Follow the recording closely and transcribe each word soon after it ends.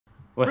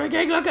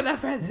Freaking look at the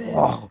fences!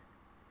 Whoa.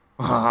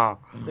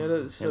 They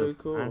look so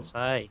cool.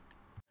 Fancy.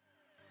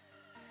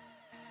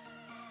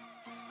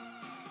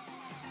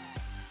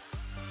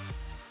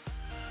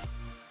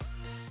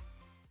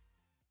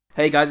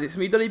 Hey guys, it's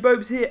me,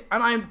 Boobs here,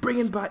 and I'm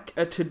bringing back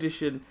a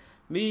tradition.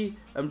 Me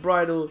and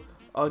Bridal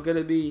are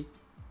gonna be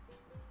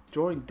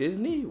drawing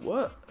Disney.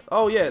 What?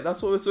 Oh yeah,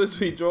 that's what we're supposed to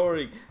be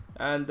drawing.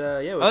 And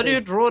yeah, we're How do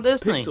you draw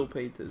Disney? pixel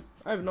painters.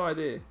 I have no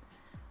idea.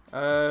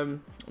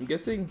 I'm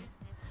guessing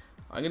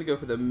I'm gonna go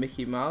for the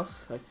Mickey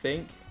Mouse. I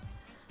think.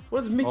 What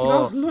does Mickey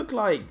Mouse look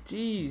like?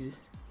 Jeez.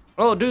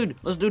 Oh, dude,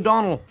 let's do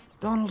Donald.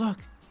 Donald Duck.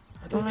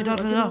 I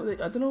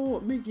don't know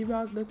what Mickey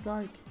Mouse looks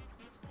like.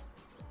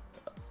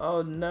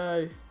 Oh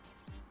no.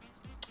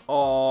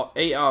 Oh,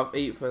 8 out of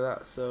 8 for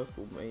that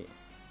circle, mate.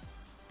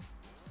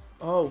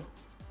 Oh.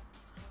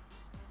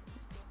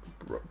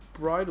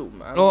 Bridal,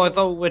 man. Oh, I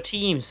thought we were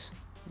teams.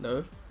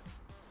 No.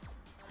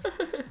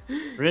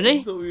 Really?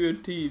 I thought we were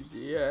teams,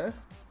 yeah.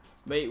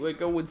 Mate, we're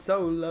going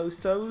solo.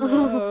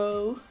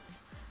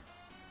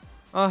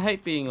 I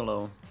hate being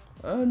alone.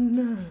 Oh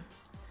no.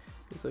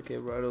 It's okay,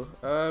 Bridal.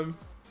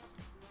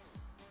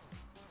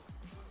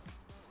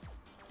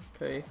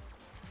 Okay.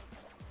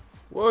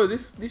 Whoa,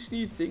 this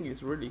new thing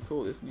is really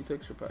cool. This new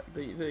texture pack.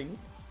 Don't you think?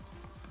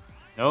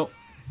 Nope.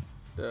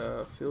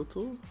 Fill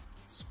tool,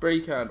 spray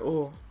can.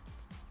 Oh,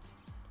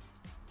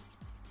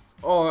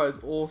 that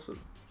is awesome.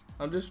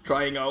 I'm just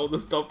trying out all the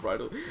stuff right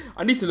now.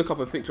 I need to look up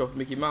a picture of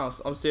Mickey Mouse.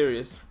 I'm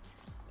serious.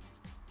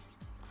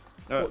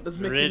 What does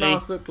Mickey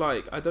Mouse look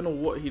like? I don't know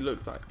what he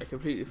looks like. I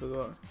completely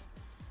forgot.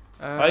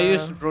 I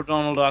used to draw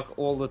Donald Duck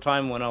all the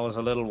time when I was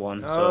a little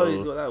one. Oh, so...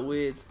 he's got that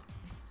weird.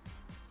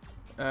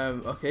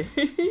 Okay.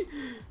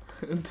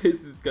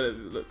 This is gonna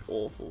look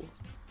awful.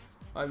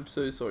 I'm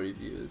so sorry,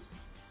 viewers.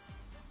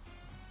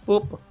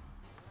 Whoop.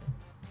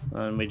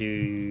 And we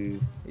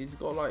do... He's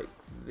got like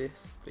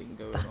this thing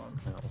going on.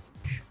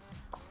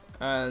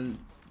 And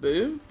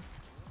boom.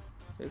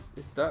 Is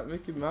that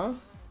Mickey Mouse?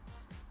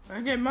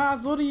 Mickey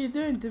Mouse, what are you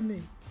doing to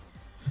me?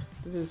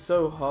 This is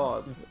so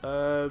hard.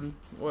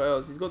 What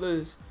else? He's got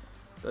those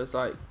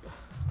like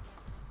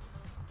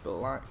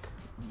black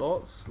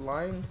dots,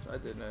 lines. I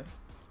don't know.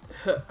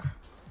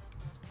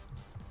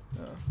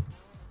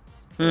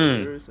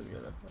 There is some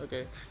yellow.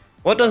 Okay.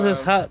 What does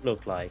his hat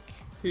look like?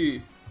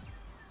 Who?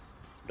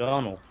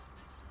 Donald.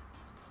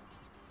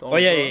 Oh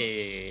yeah.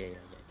 I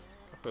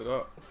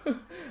forgot.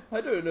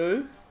 I don't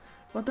know.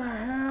 What the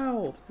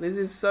hell? This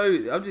is so.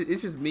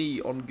 It's just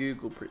me on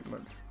Google, pretty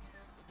much.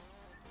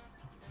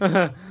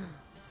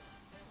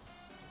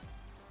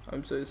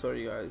 I'm so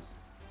sorry, guys.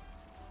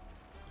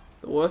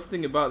 The worst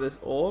thing about this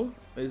all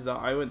is that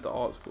I went to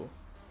art school.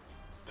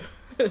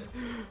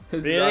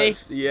 Really?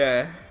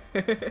 Yeah.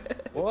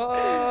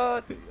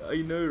 What?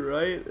 I know,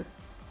 right?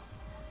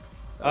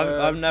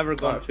 I've never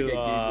gone to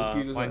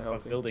Google's not Minecraft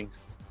helping. buildings.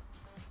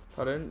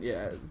 Pardon?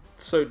 Yeah,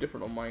 it's so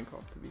different on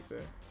Minecraft, to be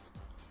fair.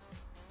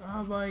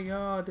 Oh my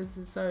god, this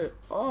is so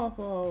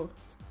awful.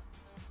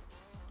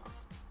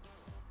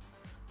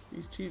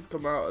 These cheats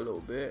come out a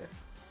little bit.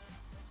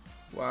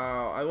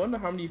 Wow, I wonder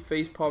how many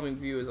face palming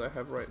viewers I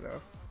have right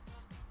now.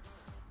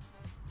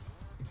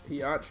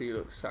 He actually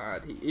looks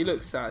sad. He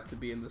looks sad to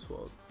be in this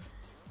world.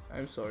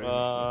 I'm sorry.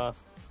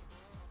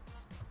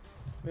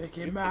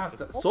 Mickey Mouse.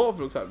 That sort of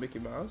looks like Mickey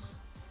Mouse.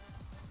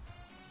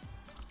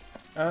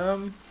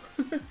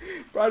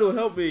 Bridal,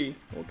 help me.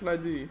 What can I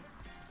do?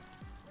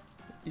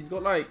 He's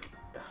got like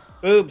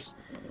Boobs.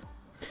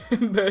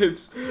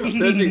 boobs. I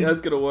don't think that's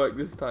gonna work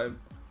this time.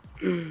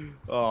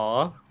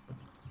 Aw.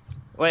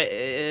 Wait,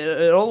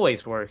 it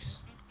always works.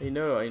 I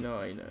know.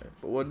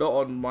 But we're not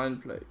on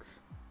Mindplex.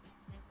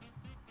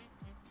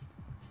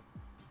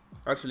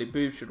 Actually,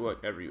 boobs should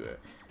work everywhere.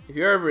 If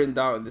you're ever in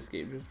doubt in this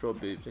game, just draw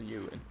boobs and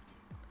you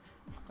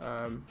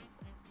win.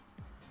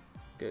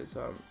 Get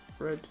some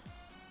red.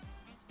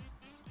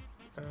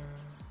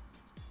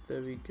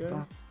 There we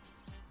go.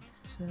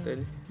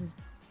 Then.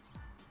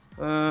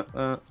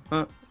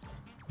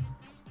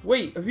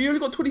 Wait, have you only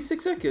got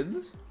 26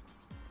 seconds?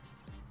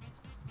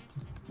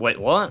 Wait,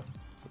 what?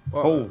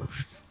 Oh.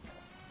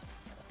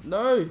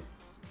 No.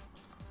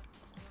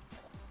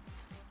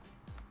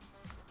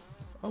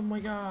 Oh my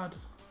god.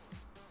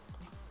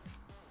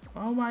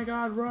 Oh my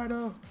god,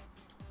 Rido.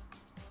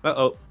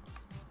 Uh-oh.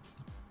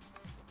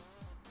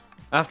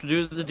 I have to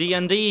do the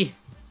D&D.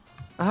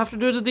 I have to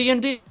do the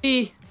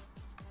D&D.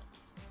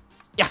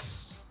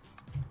 Yes.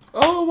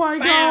 Oh my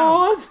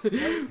god.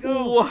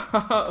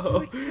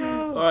 Wow.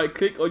 Go. Alright,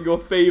 click on your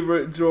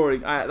favorite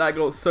drawing. That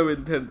got so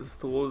intense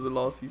towards the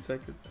last few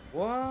seconds.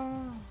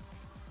 Wow.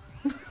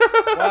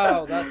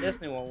 Wow, that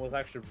Disney one was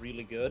actually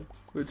really good.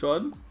 Which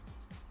one?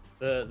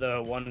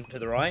 The one to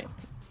the right.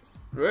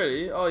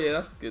 Really? Oh yeah,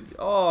 that's good.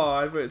 Oh,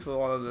 I voted for the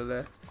one on the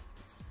left.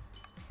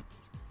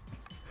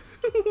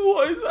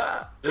 What is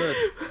that? Good.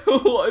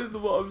 What is the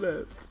bottom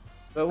left?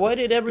 But why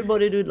did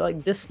everybody do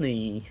like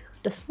Disney?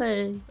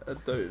 Disney. I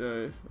don't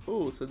know.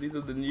 Oh, so these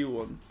are the new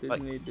ones. Disney,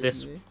 Like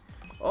this. Disney.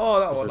 Oh,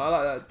 that one. Is... I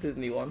like that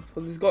Disney one.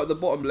 Because it's got at the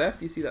bottom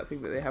left. You see that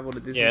thing that they have on the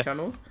Disney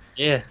Channel?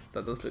 Yeah.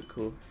 That does look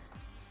cool.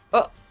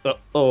 Oh.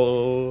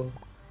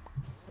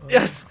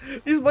 Yes,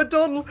 he's my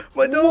Donald.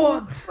 My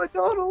Donald. What? My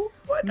Donald.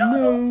 My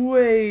Donald. No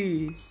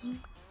way.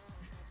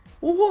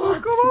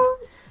 What? Oh,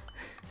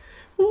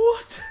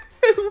 What?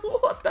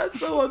 What? That's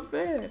so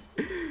unfair.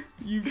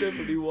 You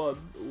definitely won.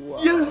 Wow.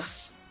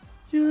 yes.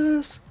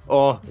 Yes.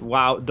 Oh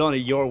wow, Donnie,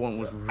 your one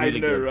was really I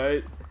know, good.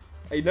 right?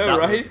 I know, That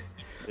right? was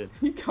good.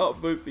 You can't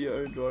vote for your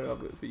own drawing. I'll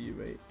vote for you,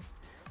 mate.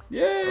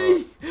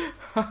 Yay!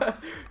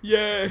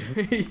 Yay!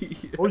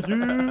 Oh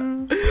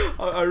yeah.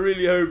 I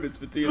really hope it's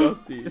between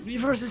us two. It's me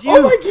versus you.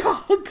 Oh my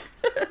god!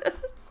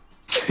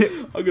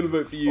 I'm gonna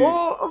vote for you.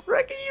 Oh, I'm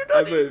wrecking you, I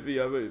Donnie. vote for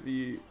you. I vote for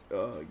you.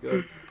 Oh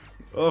god.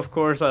 Of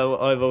course,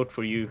 I vote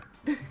for you.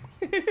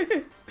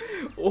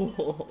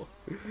 Oh,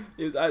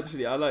 it was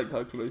actually. I liked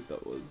how close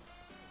that was.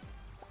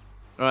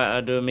 Alright,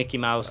 I'll do Mickey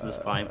Mouse this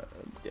time.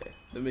 Yeah,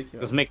 the Mickey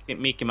Mouse. Because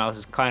Mickey Mouse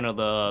is kind of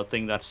the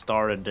thing that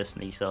started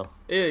Disney, so.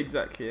 Yeah,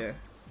 exactly. Yeah.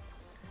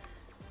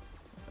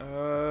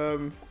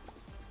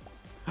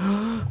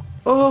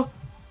 Oh,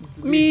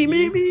 me.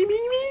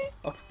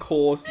 Of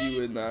course you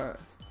win that.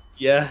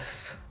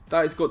 Yes.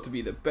 That has got to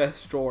be the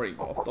best drawing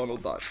of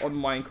Donald Duck on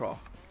Minecraft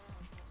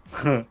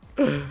in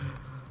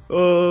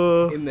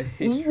the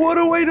history. What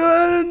a way to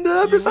end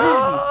the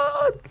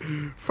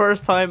episode!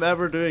 First time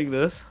ever doing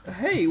this.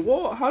 Hey,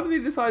 what? How did they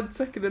decide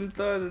second and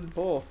third and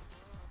fourth?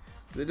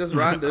 They're just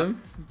random.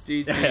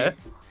 GG.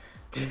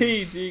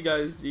 GG,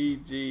 guys.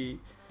 GG.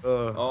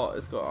 Oh,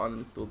 it's got to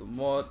uninstall the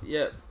mod.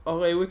 Yep.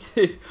 Okay,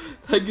 wicked.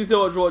 Thank you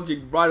so much for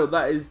watching. Rhino,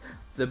 that is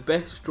the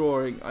best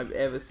drawing I've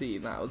ever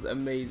seen. That was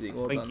amazing.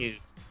 Well done. Thank you.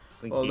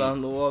 Well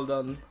done. Well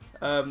done.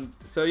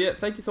 So yeah,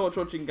 thank you so much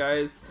for watching,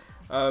 guys.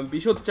 Be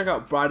sure to check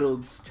out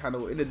Bradl's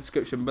channel in the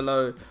description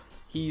below.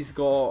 He's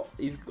on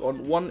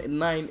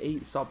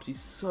 198 subs. He's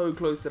so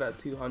close to that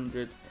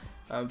 200.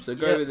 So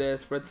go over there,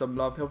 spread some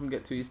love, help him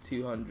get to his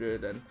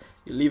 200, and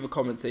you leave a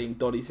comment saying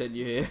Donnie sent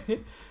you here.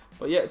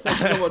 But yeah, thank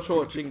you so much for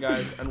watching,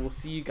 guys, and we'll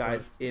see you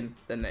guys in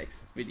the next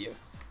video.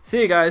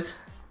 See you guys.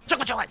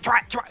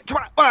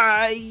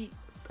 Bye.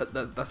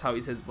 That's how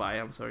he says bye.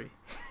 I'm sorry.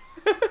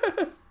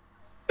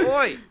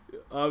 Oi.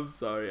 I'm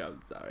sorry.